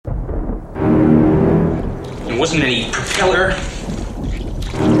wasn't any propeller.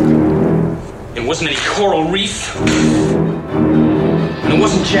 It wasn't any coral reef. And it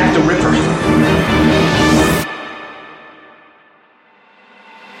wasn't Jack the Ripper.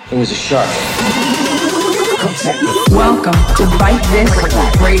 It was a shark. Welcome to Bite This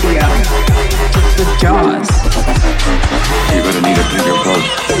Radio with JAUZ. You're gonna need a bigger boat.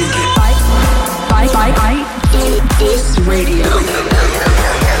 Bite This Radio.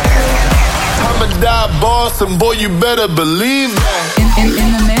 I'm a die boss, and boy, you better believe that.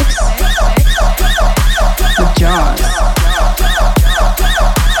 In the mix with JAUZ.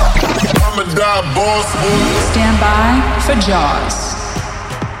 I'm a die boss. Stand by for JAUZ.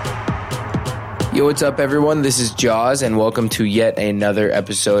 Yo, what's up, everyone? This is JAUZ, and welcome to yet another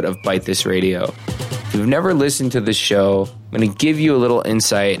episode of Bite This Radio. If you've never listened to the show, I'm going to give you a little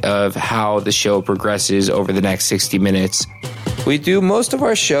insight of how the show progresses over the next 60 minutes. We do most of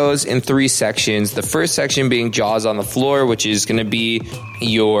our shows in 3 sections. The first section being JAUZ on the Floor, which is going to be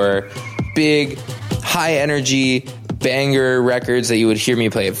your big, high-energy banger records that you would hear me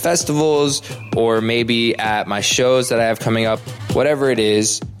play at festivals or maybe at my shows that I have coming up. Whatever it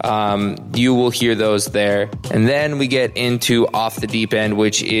is, you will hear those there. And then we get into Off the Deep End,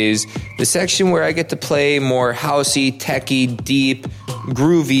 which is the section where I get to play more housey, techie, deep,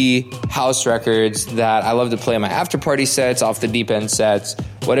 groovy house records that I love to play in my after party sets, Off the Deep End sets,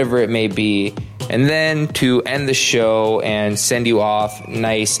 whatever it may be. And then to end the show and send you off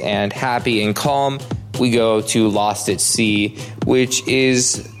nice and happy and calm, we go to Lost at Sea, which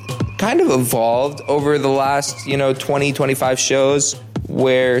is kind of evolved over the last, 20, 25 shows,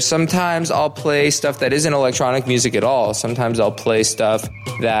 where sometimes I'll play stuff that isn't electronic music at all. Sometimes I'll play stuff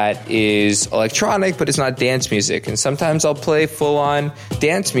that is electronic, but it's not dance music. And sometimes I'll play full-on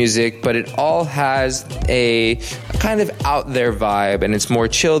dance music, but it all has a kind of out there vibe, and it's more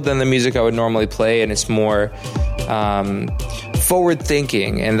chilled than the music I would normally play, and it's more forward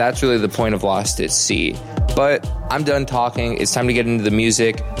thinking, and that's really the point of Lost at Sea. But I'm done talking. It's time to get into the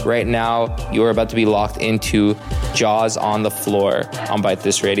music. Right now, you are about to be locked into JAUZ on the Floor on Bite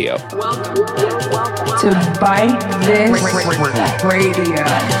This Radio. To Bite This Radio.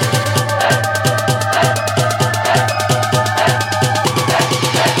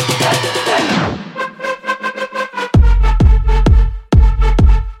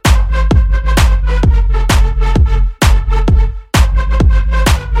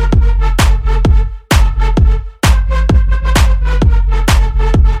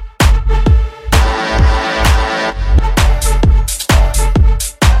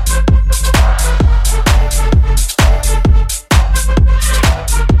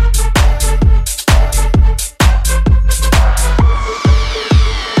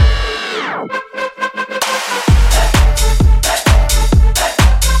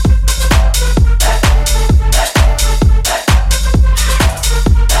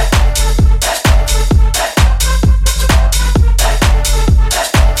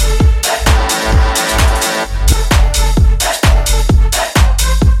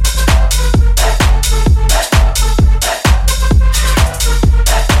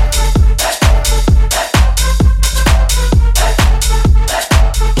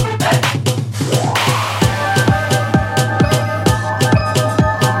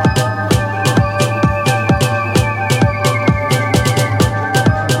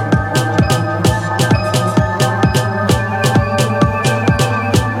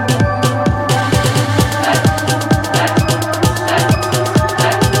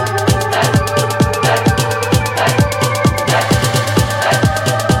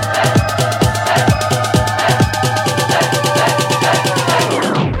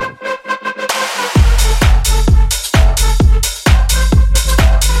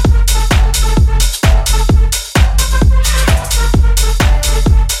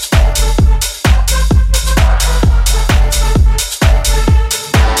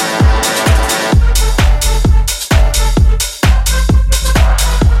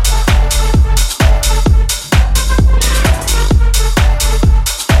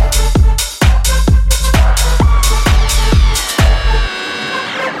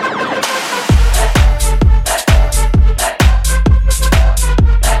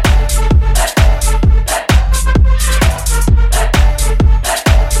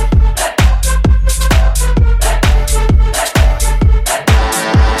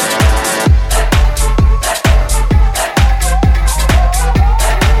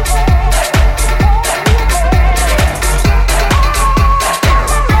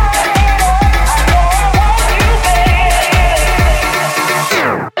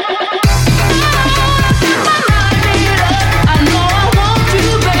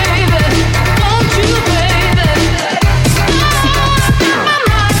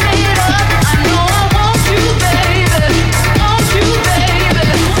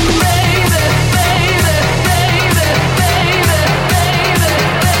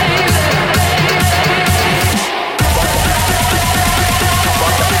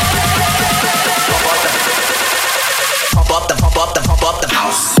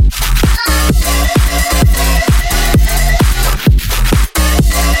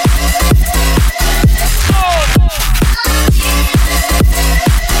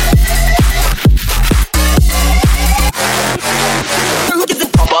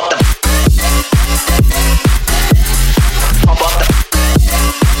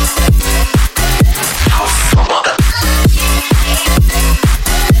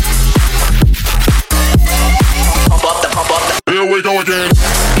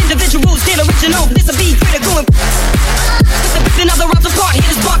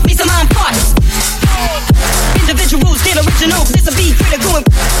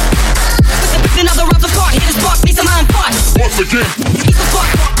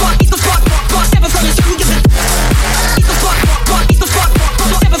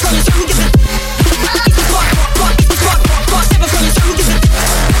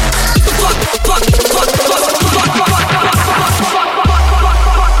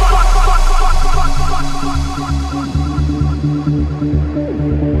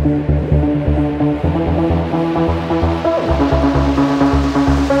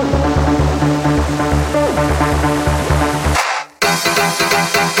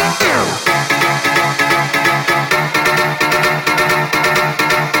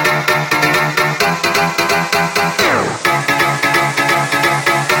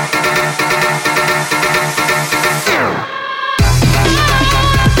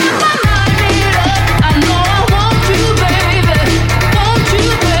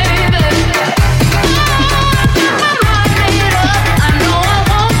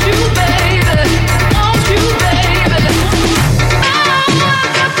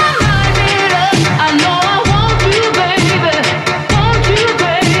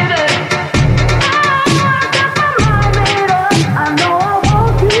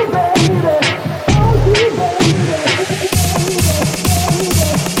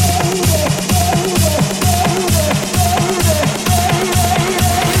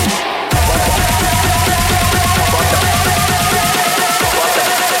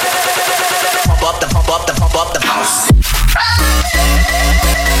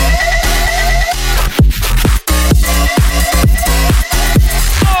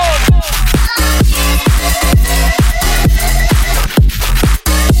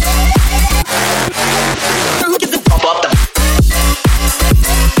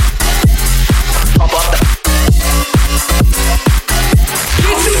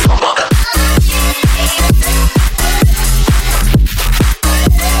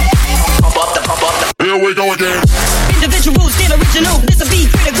 we go again. Individuals, get original. This'll be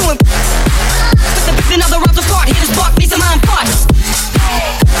critical. With the beats and other rounds apart. Here to spark me some mind parts.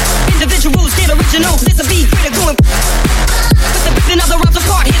 Individuals, get original. This'll be critical. With the beats and other rounds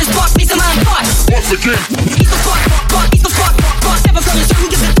apart. Here to spark me some mind parts. Once again. He's the spark, he's the spark, never gonna show who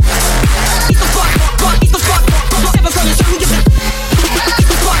gives it. He's the spark, he's the spark, never gonna show who gives it. He's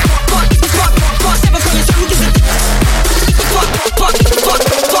the spark, he's the spark, never gonna show who gives it. He's the spark, he's the spark.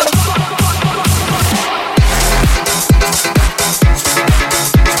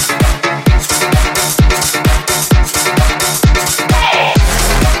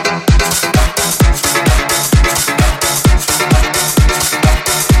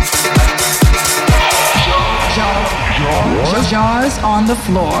 JAUZ on the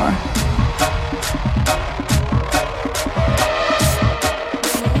floor.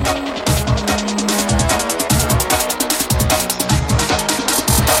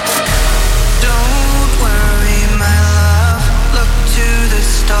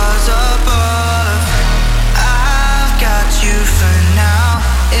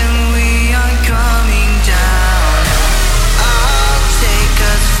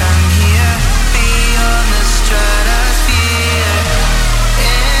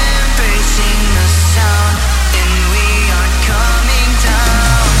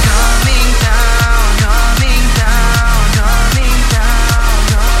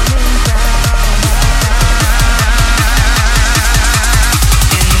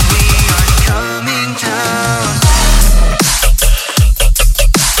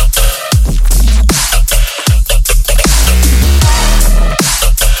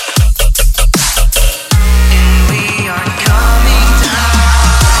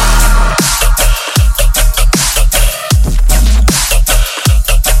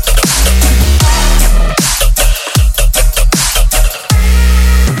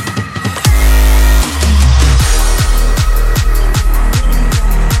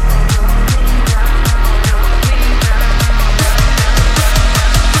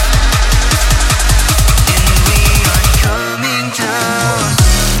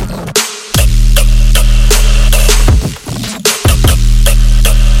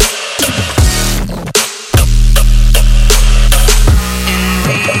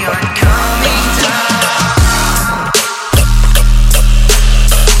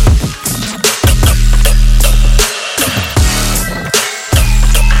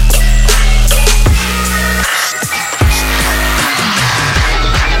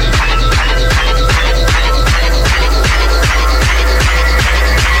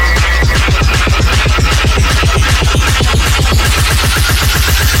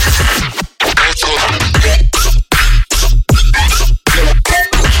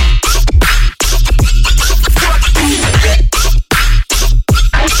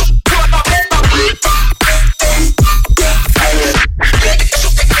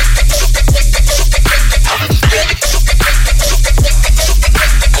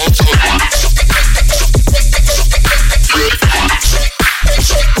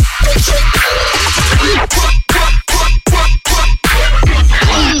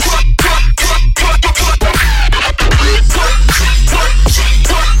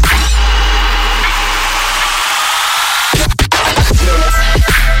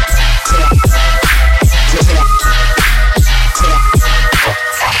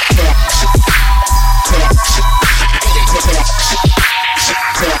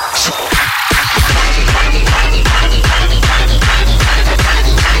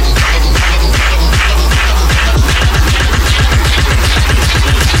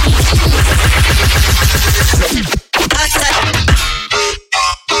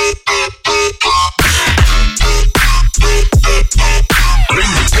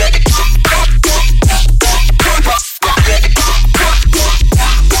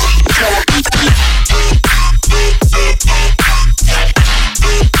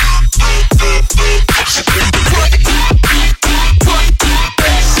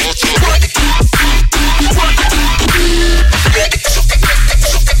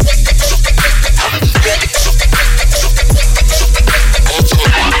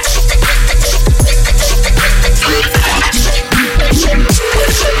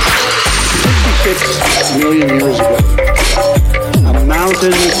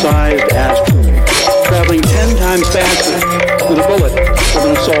 mountain-sized asteroid, traveling 10 times faster than a bullet with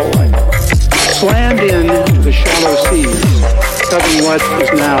an assault rifle, slammed into the shallow seas, covering what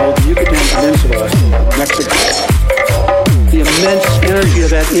is now the Yucatan Peninsula of Mexico. The immense energy of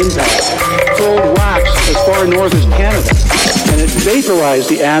that impact hurled rocks as far north as Canada, and it vaporized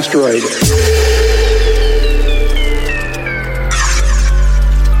the asteroid.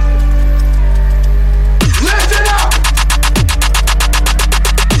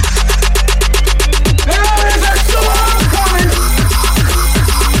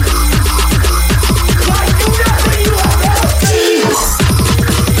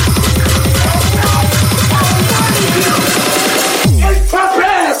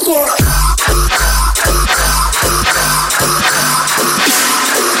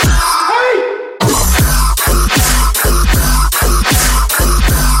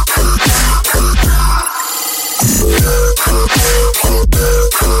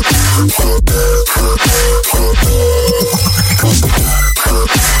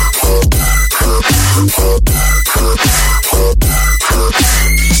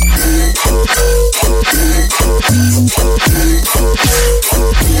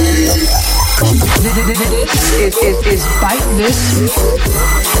 This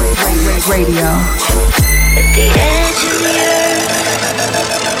Radio. At the edge of the earth,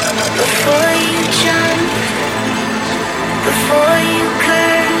 before you jump, before you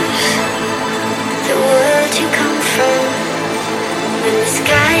curse, the world you come from. When the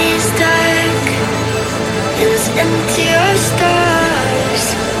sky is dark and as empty are stars,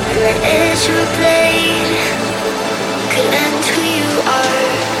 and the edge of a blade could end who you are.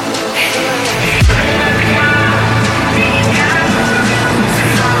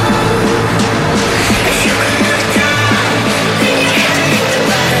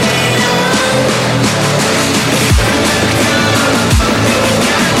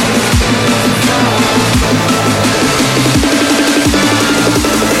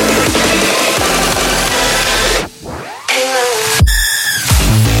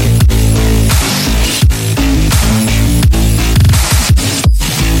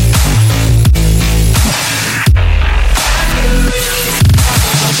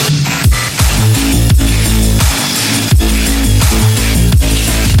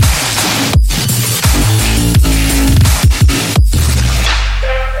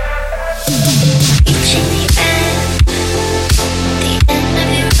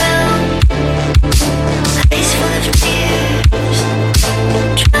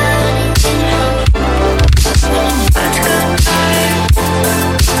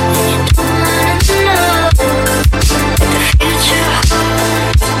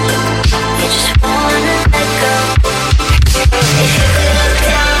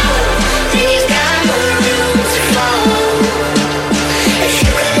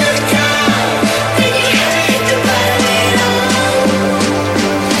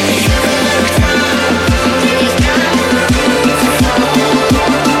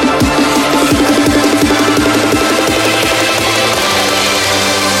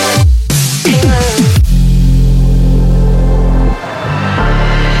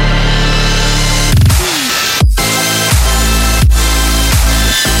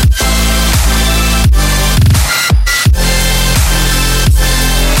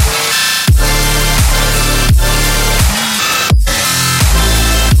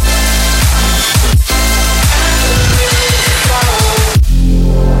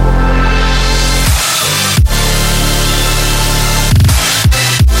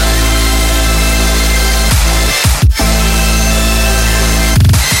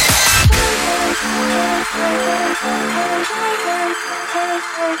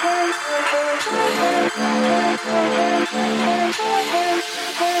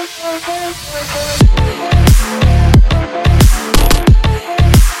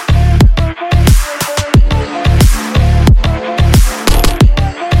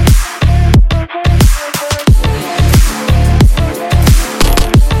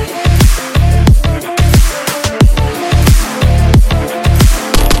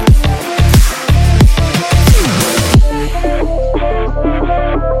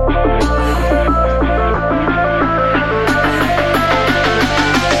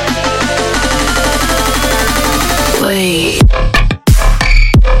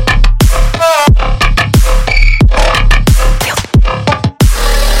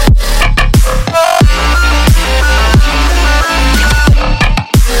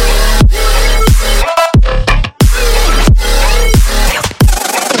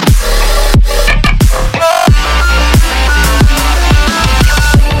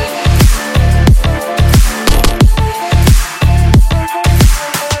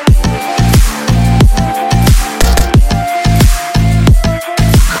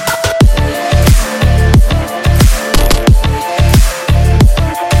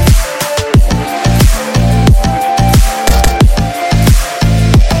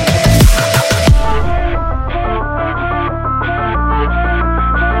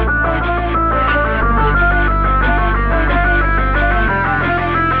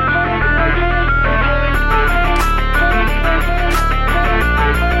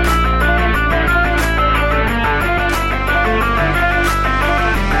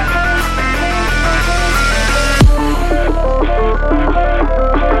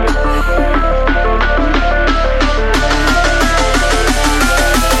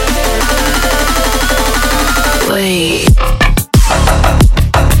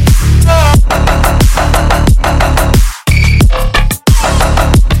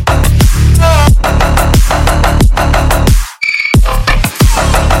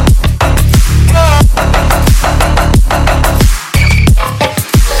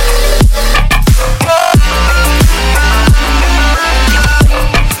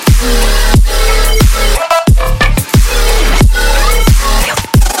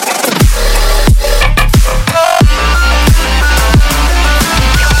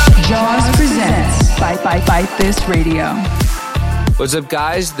 This Radio. What's up,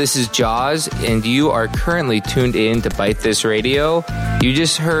 guys? This is JAUZ, and you are currently tuned in to Bite This Radio. You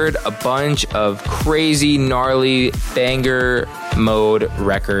just heard a bunch of crazy, gnarly, banger mode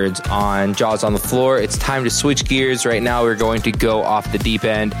records on JAUZ on the Floor. It's time to switch gears. Right now, we're going to go off the deep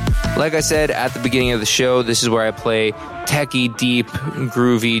end. Like I said at the beginning of the show, this is where I play techie, deep,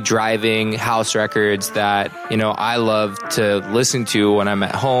 groovy, driving house records that, I love to listen to when I'm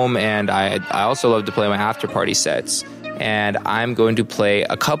at home, and I also love to play my after party sets. And I'm going to play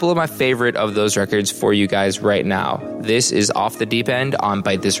a couple of my favorite of those records for you guys right now. This is Off the Deep End on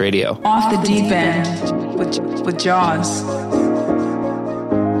Bite This Radio. Off the Deep End with JAUZ.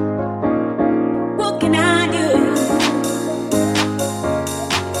 What can I do?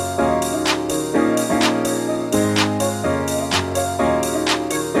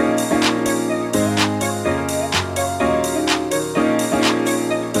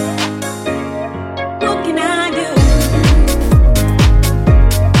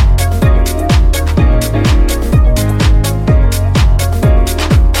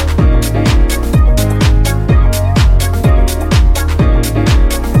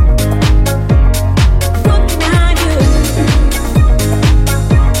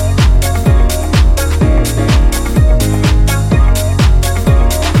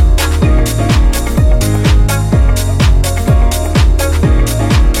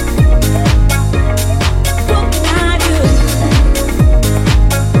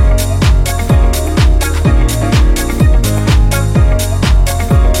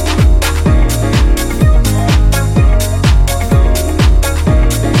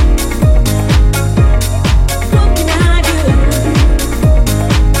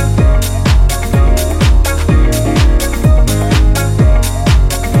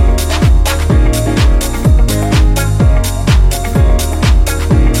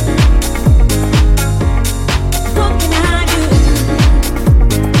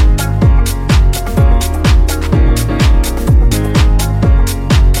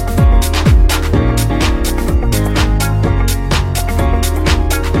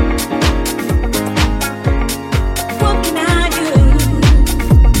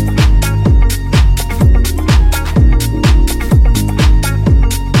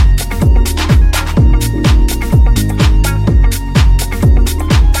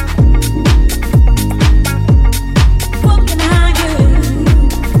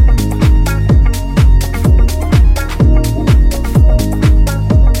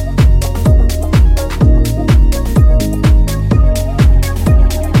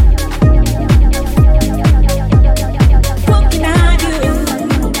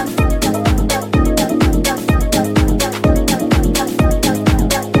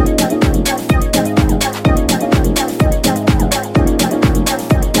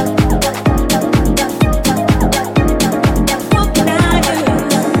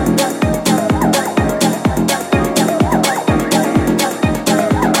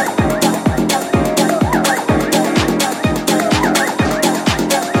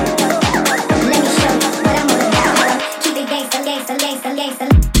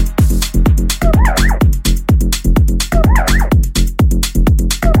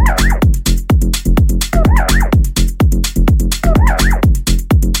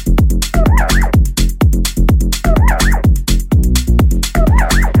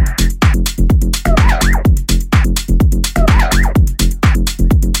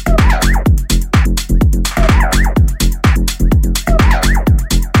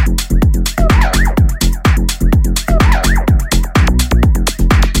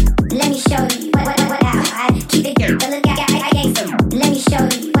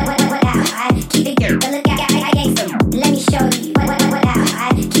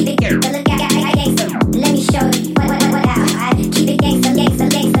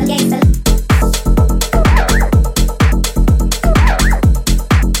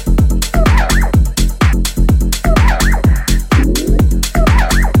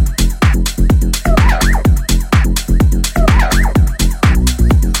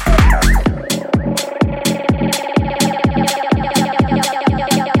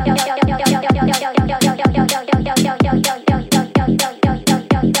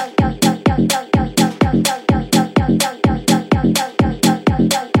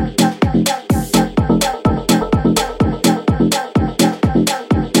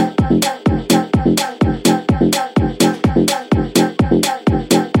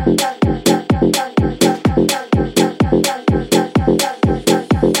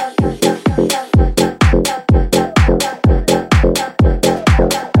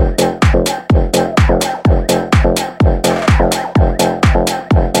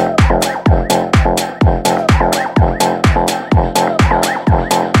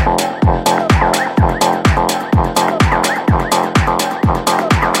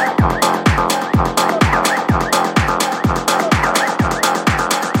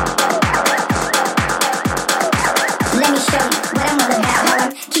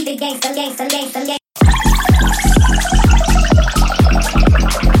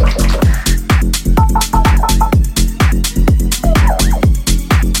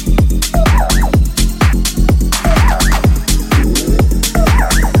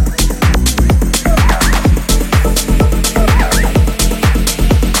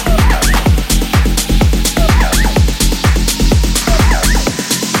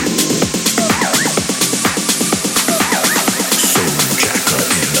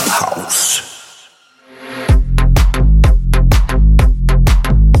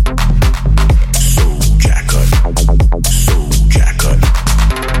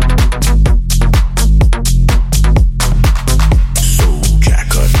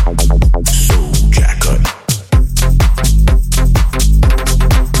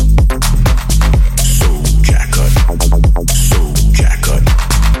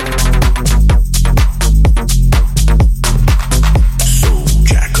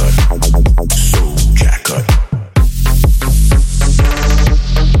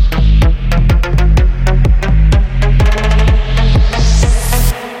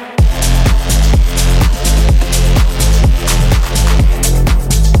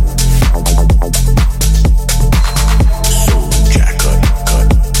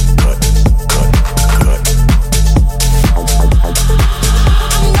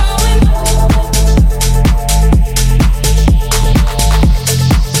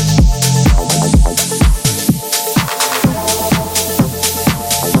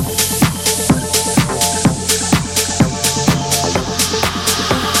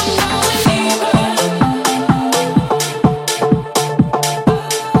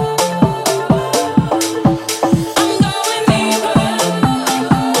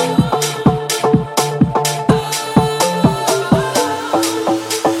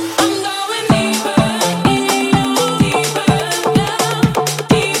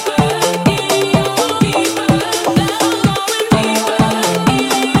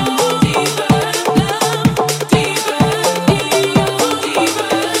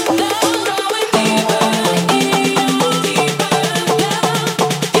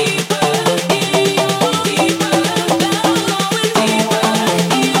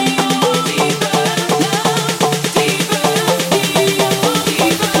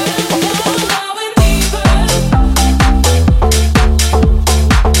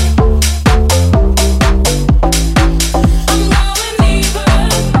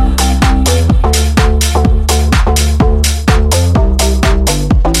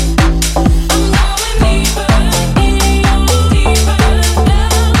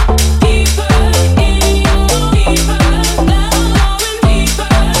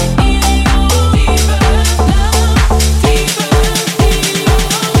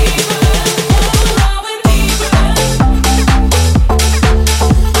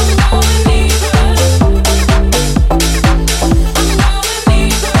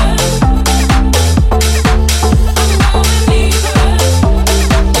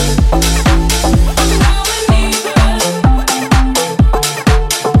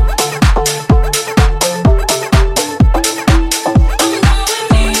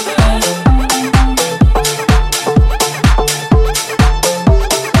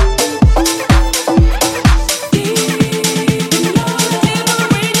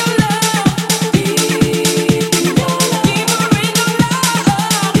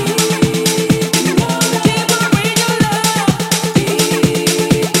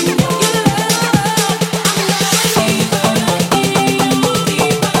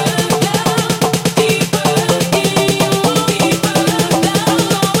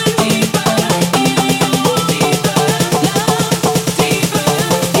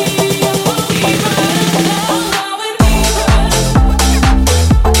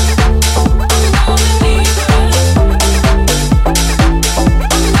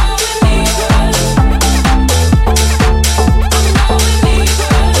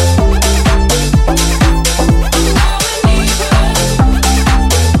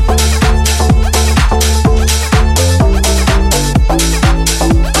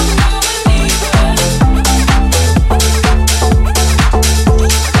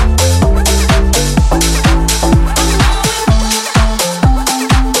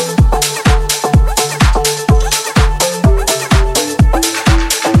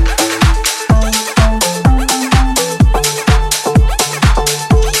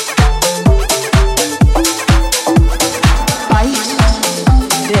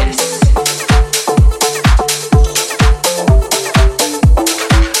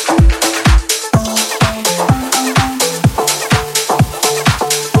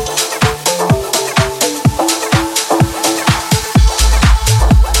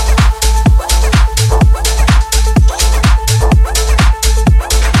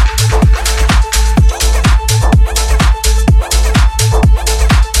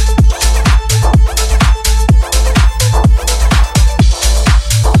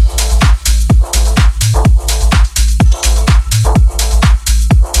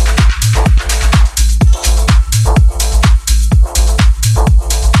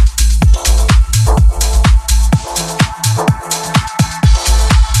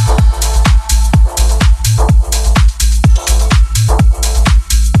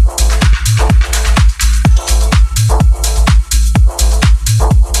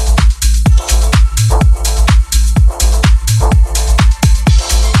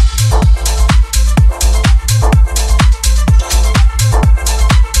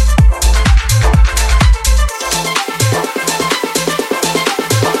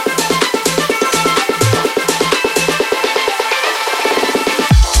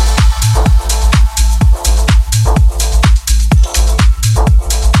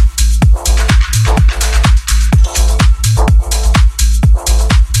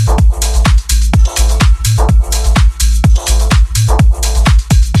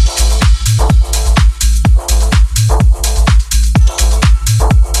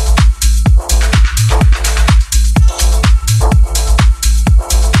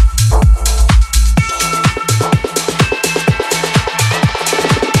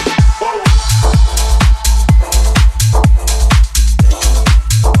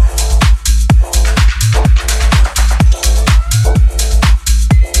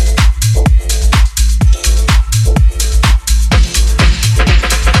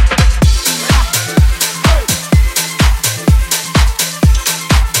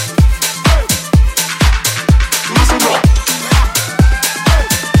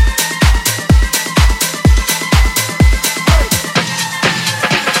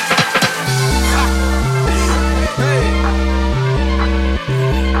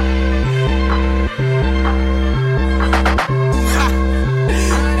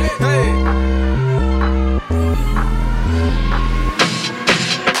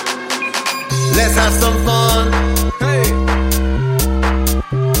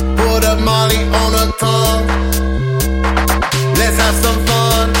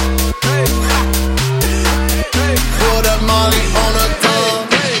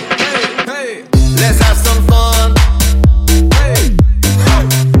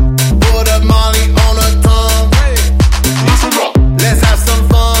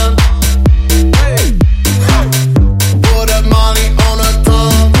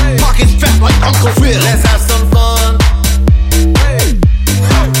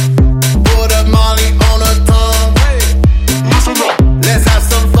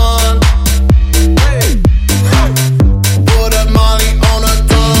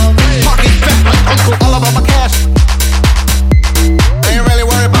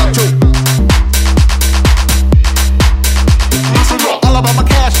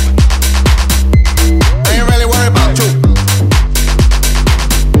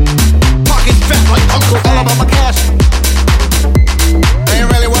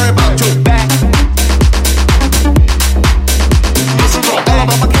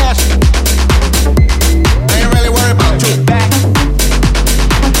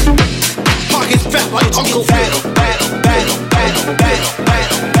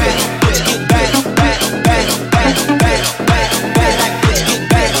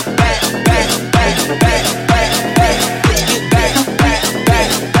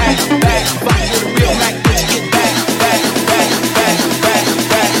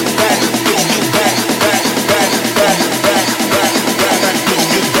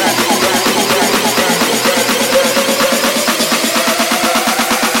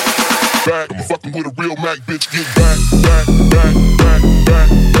 Mac, bitch, get back, back, back, back, back,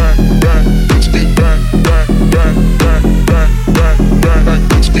 back, back, bitch, get back, back, back, back, back, back, back,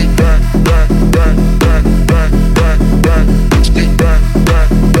 bitch, get back, back, back, back, back, back, back, bitch, get back, back,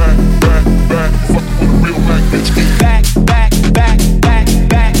 back, back, back, fuck with a real Mac, bitch, get back, back, back, back,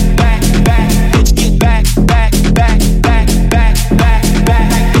 back, back, back, bitch, get back, back, back, back, back, back, back,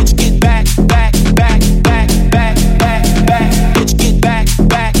 bitch, get back, back, back, back, back, back, back, bitch, get back,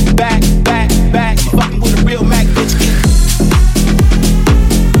 back, back, back, back, fuck with a real Mac, bitch, get.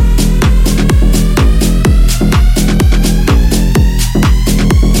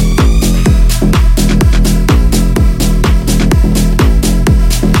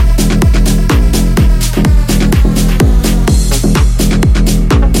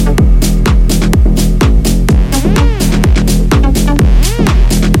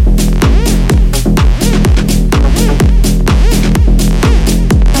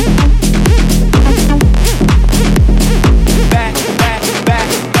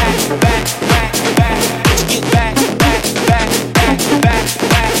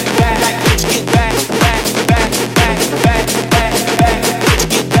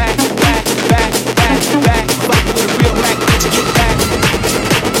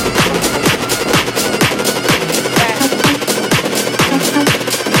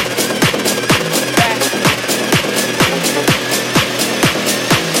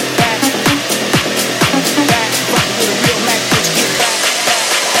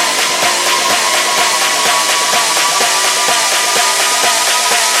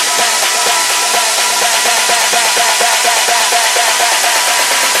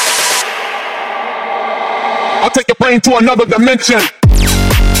 Take your brain to another dimension.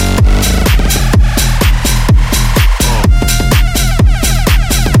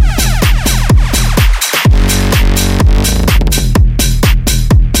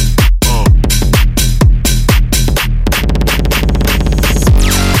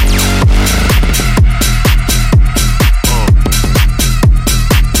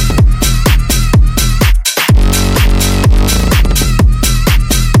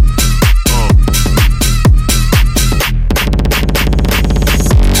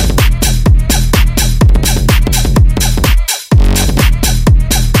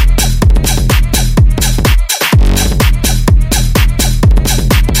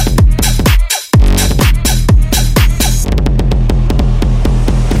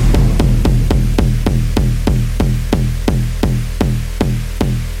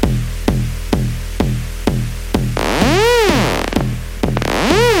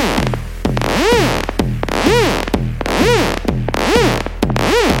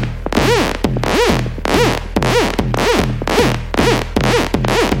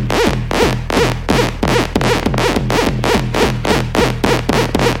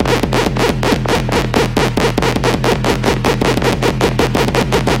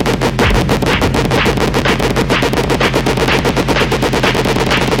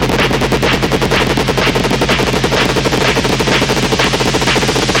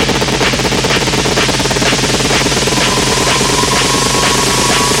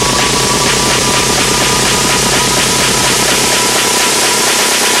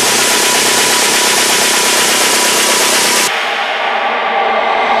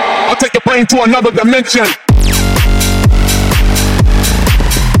 Take your brain to another dimension.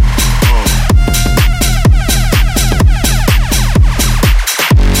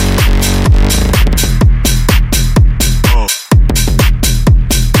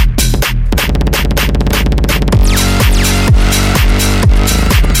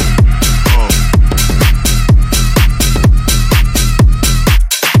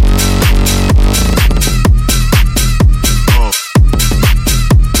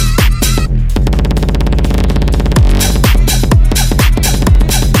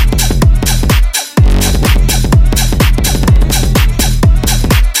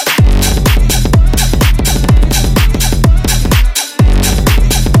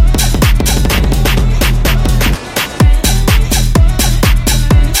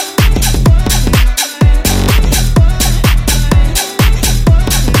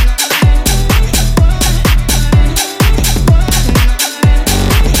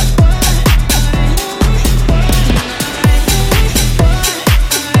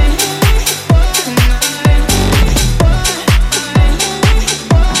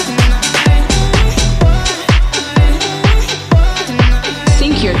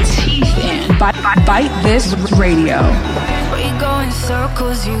 Bite This Radio. We go in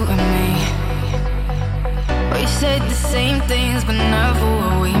circles, you and me. We said the same things, but never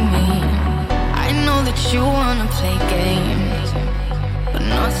what we mean. I know that you wanna play games, but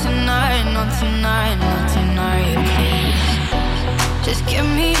not tonight, not tonight, not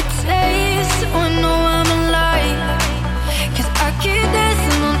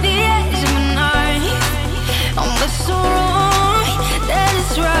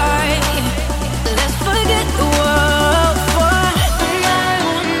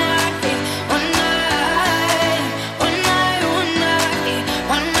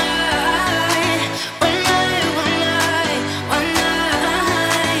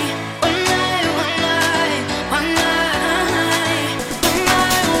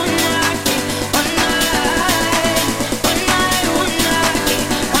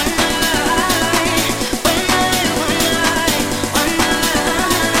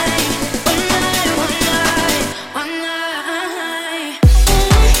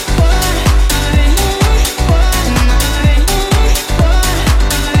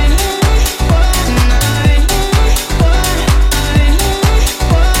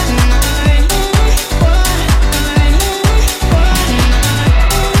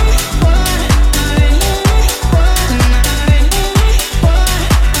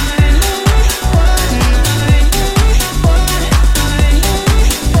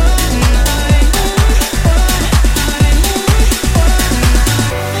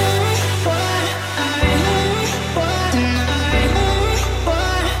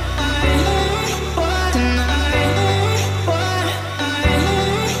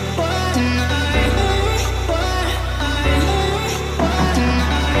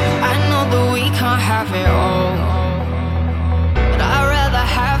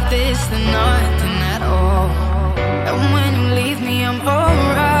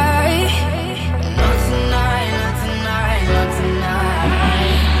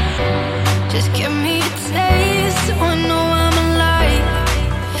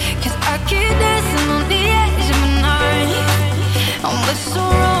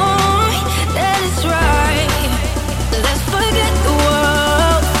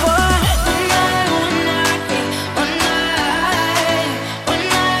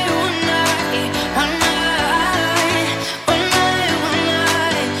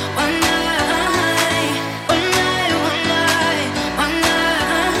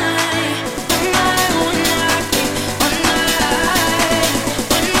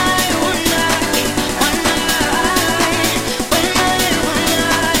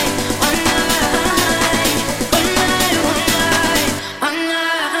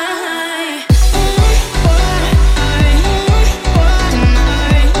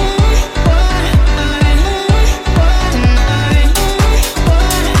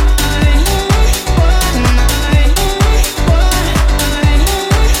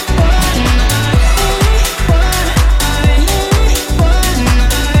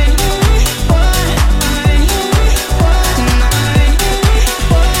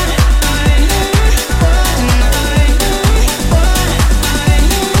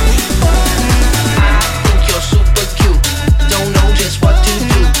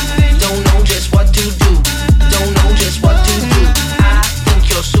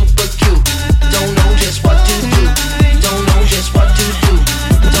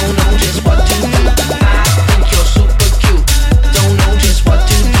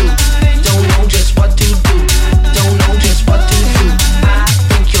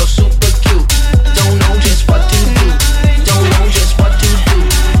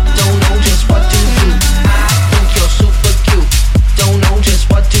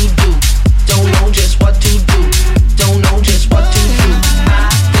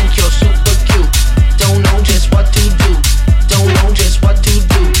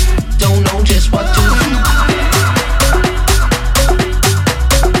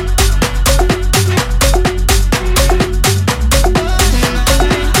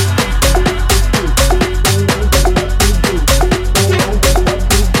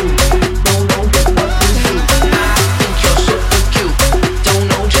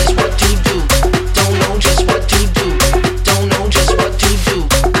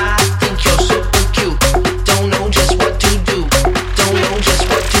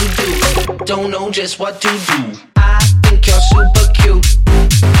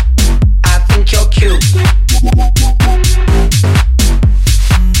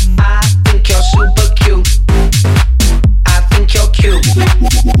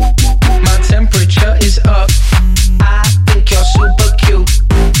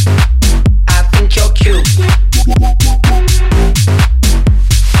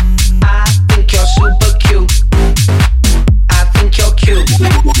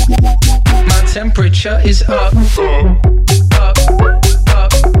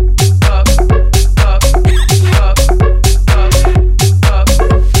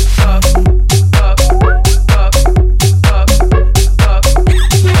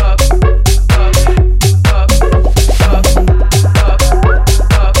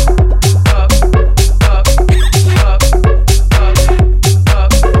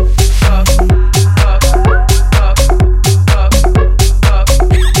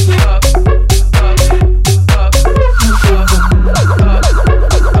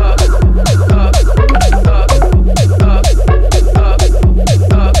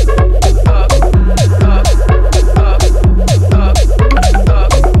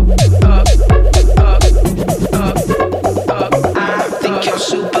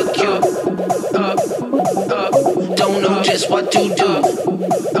super cute. Don't know just what to do.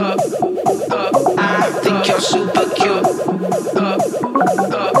 I think you're super cute.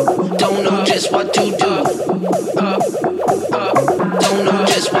 Don't know just what to do. Don't know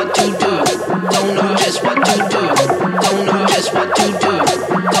just what to do. Don't know just what to do. Don't know just what to do.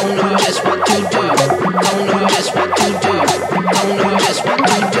 Don't know just what to do. Don't know just what to do. Don't know just what to do. Don't know just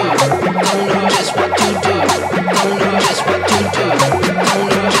what to do. Don't know just what to do. Don't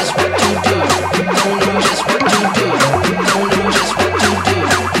know just what to do. Don't know just what to do. Don't know just what to do.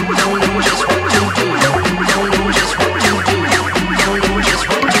 Don't know just what to do. Don't know just what to do. Don't know just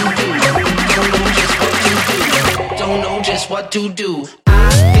what to do. Don't know just what to do. I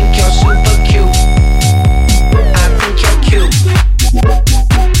think you're super cute. I think you're cute.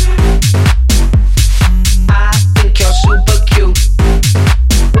 I think you're super cute.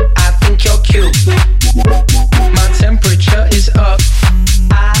 I think you're cute. My temperature is up.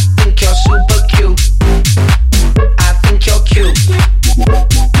 I think you're super cute. I think you're cute.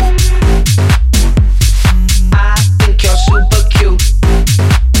 I think you're super cute.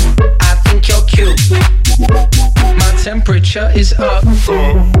 I think you're cute. My temperature is up.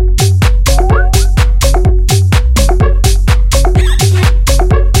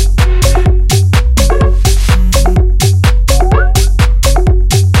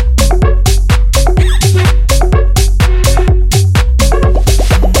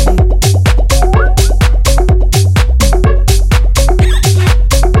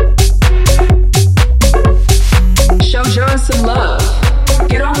 Show us some love.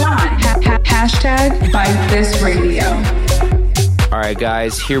 Get online. Hashtag Bite This Radio. All right,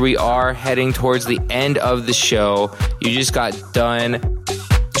 guys, here we are heading towards the end of the show. You just got done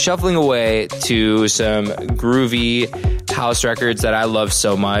shuffling away to some groovy house records that I love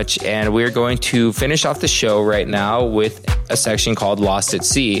so much, and we're going to finish off the show right now with a section called Lost at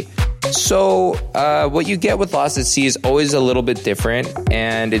Sea. So what you get with Lost at Sea is always a little bit different,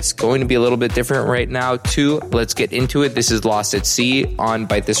 and it's going to be a little bit different right now too. Let's get into it. This is Lost at Sea on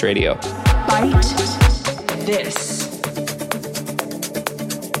Bite This Radio. Bite This.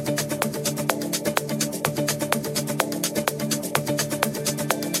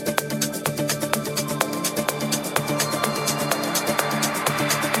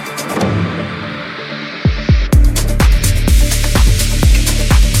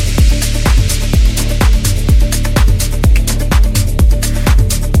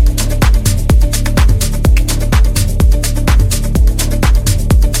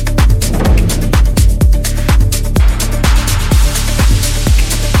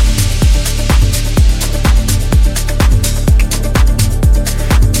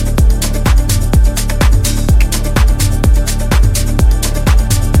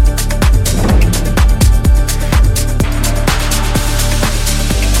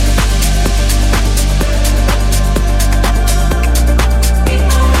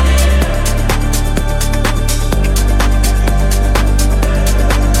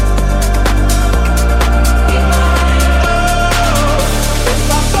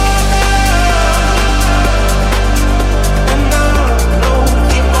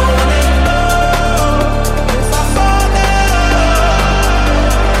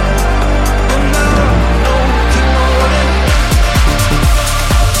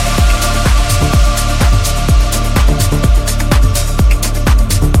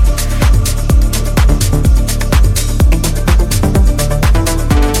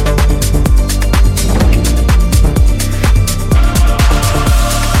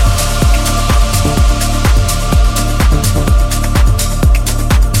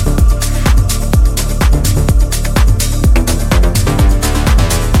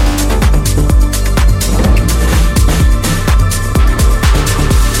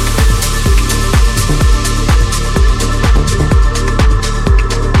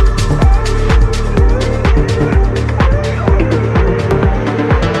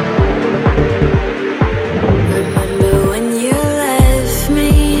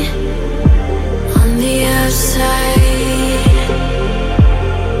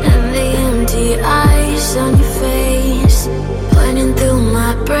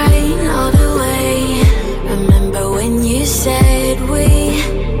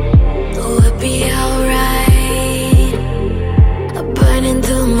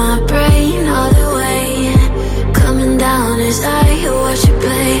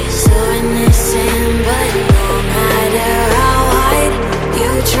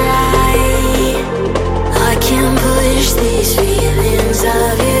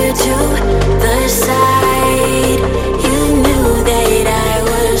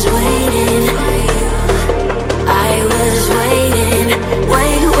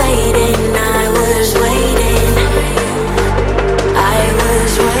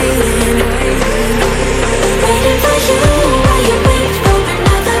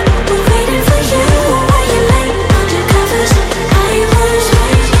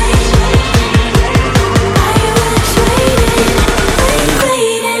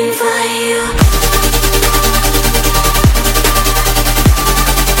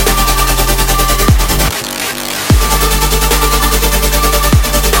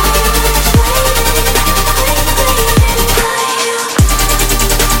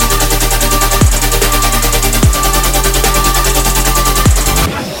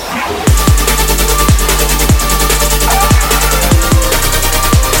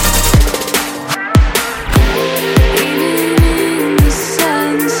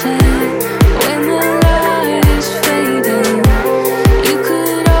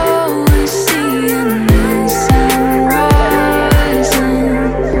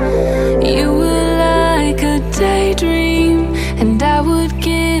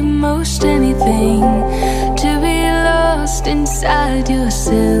 inside your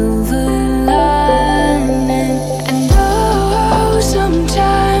silver lining. And oh,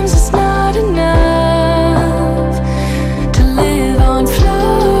 sometimes it's not enough to live on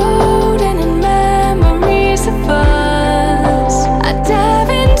floating in memories of us. I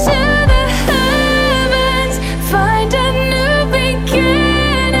dive into the heavens, find a new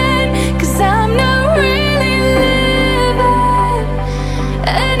beginning, 'cause I'm not really living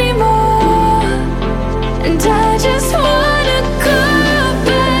anymore. And I just wanna go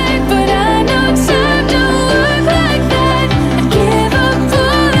back, but I know time don't work like that. I give up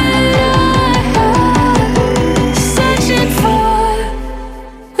all that I had, searching for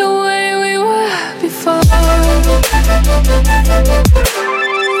the way we were before.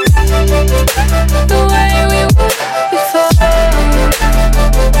 The way we were before.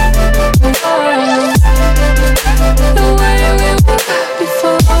 The way we were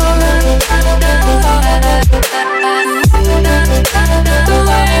before. The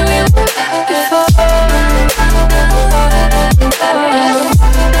way we were before.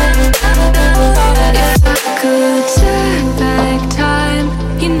 If I could turn back time,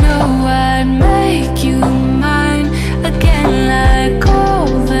 you know I'd make you mine again, like all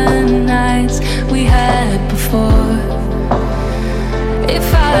the nights we had before. If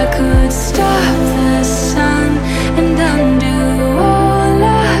I could stop the sun and undo all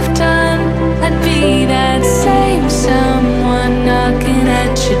I've done, I'd be that same someone knocking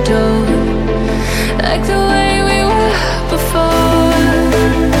at your door, like the way we were before.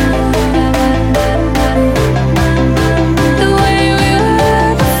 The way we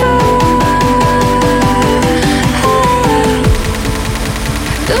were before.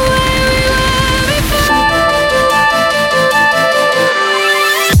 The way we were before.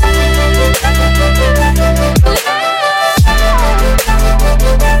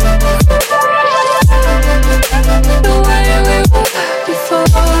 The way we were before.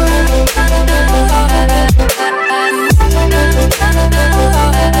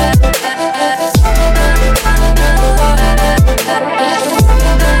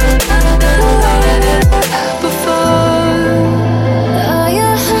 All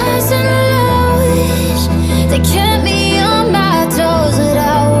your highs and lows, they kept me on my toes, but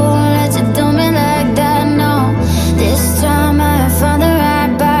I won't let you do me like that, no. This time I found the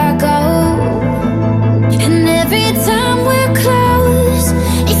right back out. And every time we're close,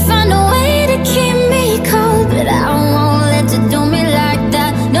 you find a way to keep me cold, but I won't let you do me like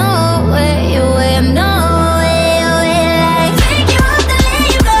that. No way, no way, like take you off to let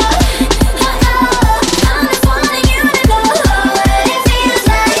you go. I'm just wanting you to know what it feels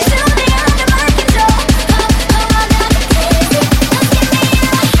like to be under my control. I got the taste, just give me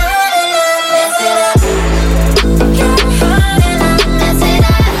your heart and I'll mess it up. Your heart and I'll mess it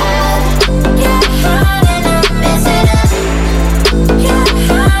up. Your heart and I'll mess it up. Your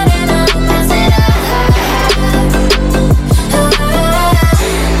heart and I'll mess it up.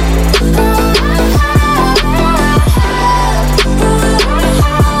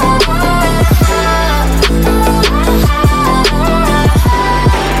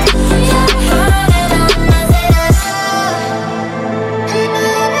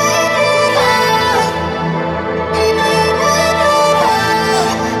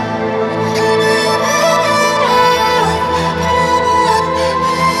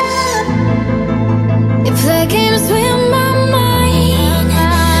 You play games with my mind,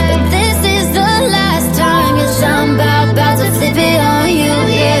 but this is the last time, 'cause I'm about to flip it on you,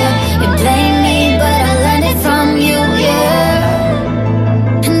 yeah. You blame me, but I learned it from you,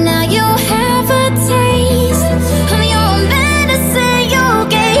 yeah. And now you have a taste of your medicine you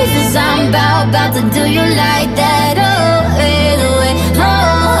gave, 'cause I'm about to do you like that, oh, hey, the way, oh,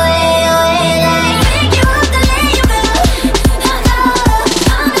 hey, like take you off to let you go.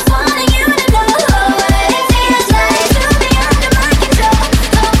 I'm just wanting you to know what it feels like to be under my control.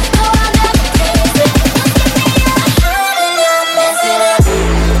 I got the taste, just give me your heart and I'll mess it up.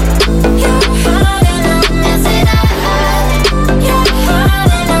 Your heart and I'll mess it up. Your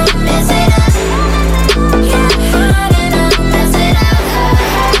heart and I'll mess it up. Your heart and I'll mess it up.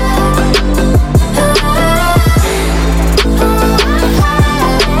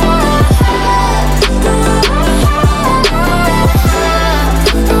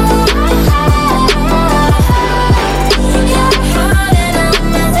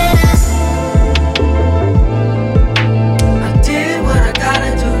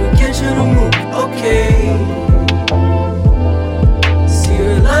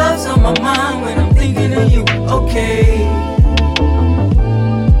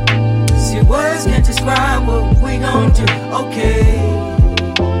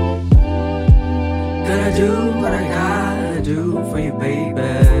 Gonna do what I gotta gotta do for you,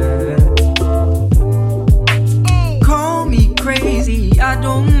 baby. Call me crazy, I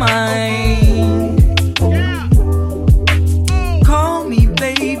don't mind. Call me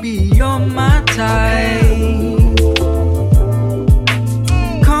baby, you're my type.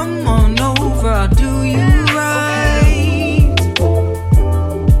 Come on over, I'll do you right.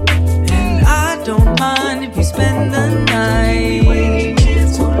 And I don't mind if you spend the night.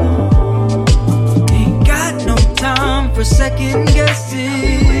 Ain't got no time for second guesses,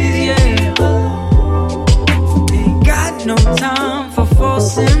 yeah. Ain't got no time for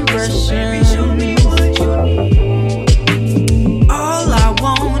false impressions. All I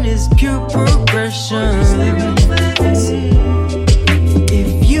want is pure progression.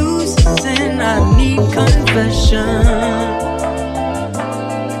 If you sin, I need confession.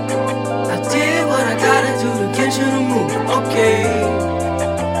 I did what I gotta do to get you to move, okay.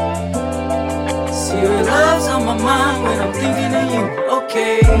 See your love's on my mind when I'm thinking of you,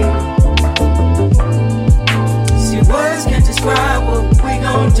 okay. See words can't describe what we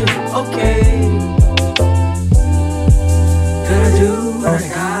gon' do, okay. Gotta do what I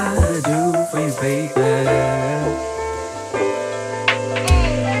gotta do for you, baby.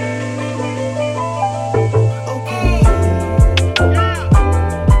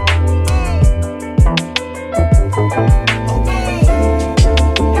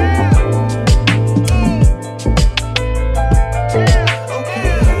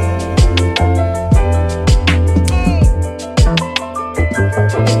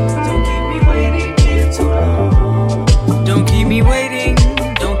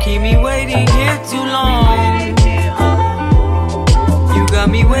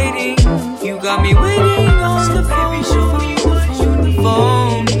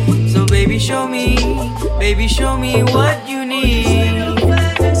 Baby, show me what you need,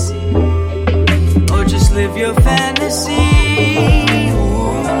 or just live your fantasy.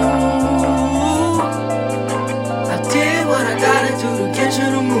 Ooh, I did what I gotta do to get you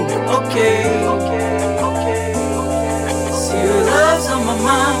to move, okay. See your love's on my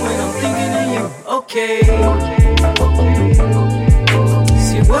mind when I'm thinking of you, okay.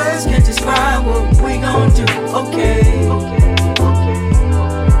 See words can't describe what we gon' do, okay.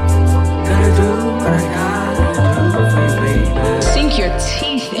 Gonna do what I gotta do for you, baby. Sink your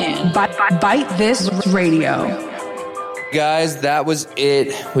teeth in. Bite This Radio. Guys, that was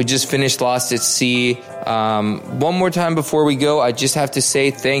it. We just finished Lost at Sea. One more time before we go, I just have to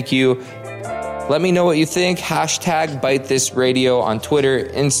say thank you. Let me know what you think. Hashtag Bite This Radio on Twitter,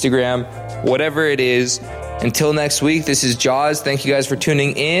 Instagram, whatever it is. Until next week, this is JAUZ. Thank you guys for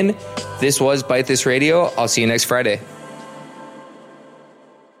tuning in. This was Bite This Radio. I'll see you next Friday.